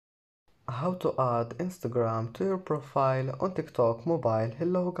How to add Instagram to your profile on TikTok mobile.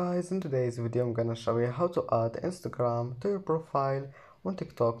 Hello guys, in today's video I'm gonna show you how to add Instagram to your profile on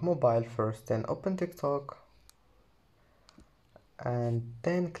TikTok mobile. First then open TikTok and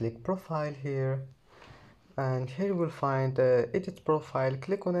then click profile here, and here you will find edit profile.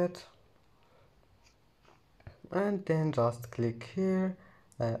 Click on it and then just click here,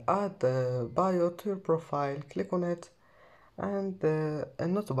 add bio to your profile. Click on it and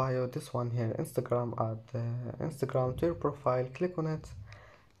not bio, this one here, Instagram. Add Instagram to your profile. Click on it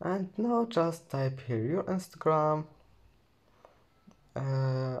and now just type here your Instagram,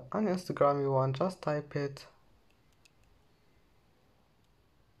 any Instagram you want, just type it.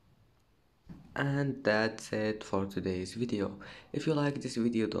 And that's it for today's video. If you like this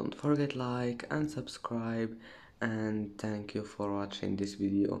video, don't forget like and subscribe, and thank you for watching this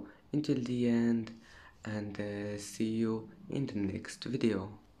video until the end, and see you in the next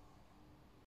video.